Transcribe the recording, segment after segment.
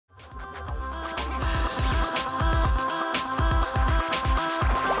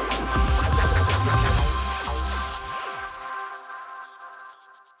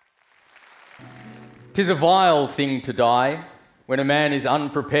'Tis a vile thing to die, when a man is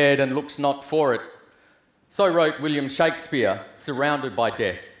unprepared and looks not for it. So wrote William Shakespeare, surrounded by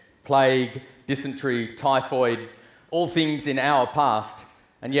death, plague, dysentery, typhoid, all things in our past,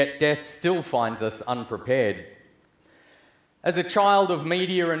 and yet death still finds us unprepared. As a child of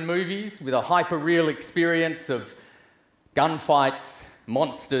media and movies, with a hyper-real experience of gunfights,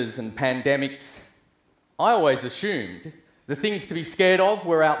 monsters and pandemics, I always assumed the things to be scared of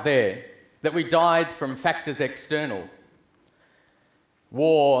were out there, that we died from factors external.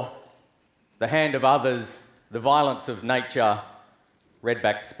 War, the hand of others, the violence of nature,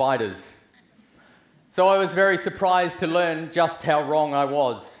 redback spiders. So I was very surprised to learn just how wrong I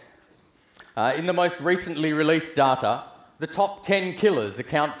was. In the most recently released data, the top 10 killers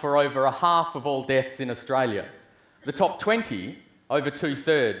account for over a half of all deaths in Australia. The top 20, over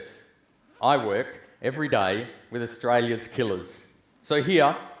 2/3. I work every day with Australia's killers. So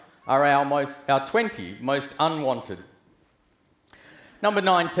here are our 20 most unwanted. Number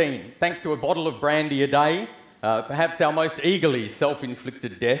 19, thanks to a bottle of brandy a day, perhaps our most eagerly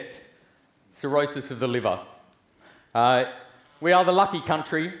self-inflicted death, cirrhosis of the liver. We are the lucky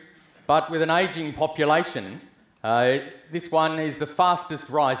country, but with an ageing population, this one is the fastest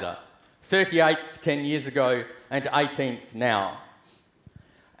riser, 38th 10 years ago and 18th now.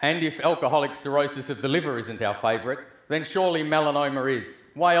 And if alcoholic cirrhosis of the liver isn't our favourite, then surely melanoma is.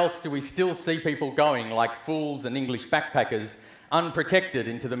 Why else do we still see people going like fools and English backpackers, unprotected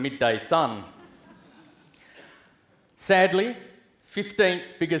into the midday sun? Sadly,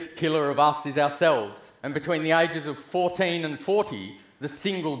 15th biggest killer of us is ourselves, and between the ages of 14 and 40, the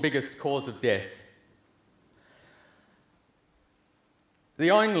single biggest cause of death.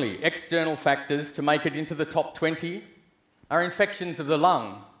 The only external factors to make it into the top 20 are infections of the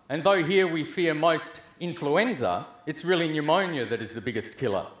lung, and though here we fear most influenza, it's really pneumonia that is the biggest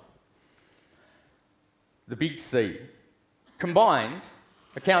killer. The big C. Combined,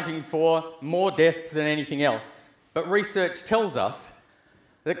 accounting for more deaths than anything else. But research tells us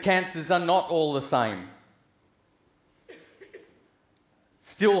that cancers are not all the same.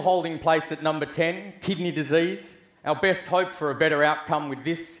 Still holding place at number 10, kidney disease. Our best hope for a better outcome with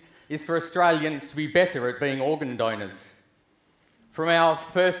this is for Australians to be better at being organ donors. From our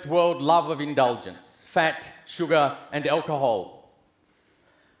first world love of indulgence, fat, sugar and alcohol.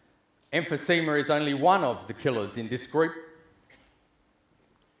 Emphysema is only one of the killers in this group.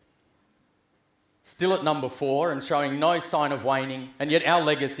 Still at number 4 and showing no sign of waning, and yet our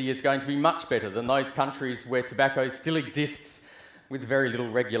legacy is going to be much better than those countries where tobacco still exists with very little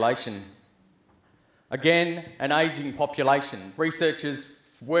regulation. Again, an ageing population. Researchers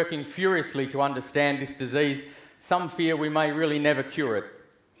working furiously to understand this disease. Some fear we may really never cure it.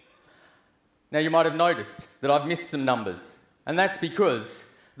 Now, you might have noticed that I've missed some numbers, and that's because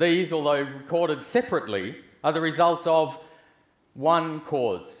these, although recorded separately, are the result of one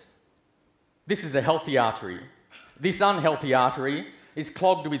cause. This is a healthy artery. This unhealthy artery is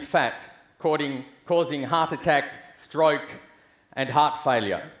clogged with fat, causing heart attack, stroke, and heart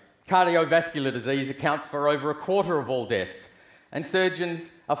failure. Cardiovascular disease accounts for over a quarter of all deaths, and surgeons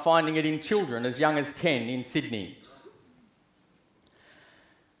are finding it in children as young as 10 in Sydney.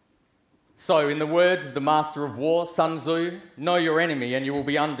 So, in the words of the master of war, Sun Tzu, know your enemy and you will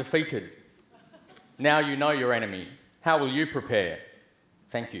be undefeated. Now you know your enemy. How will you prepare?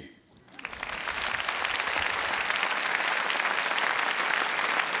 Thank you.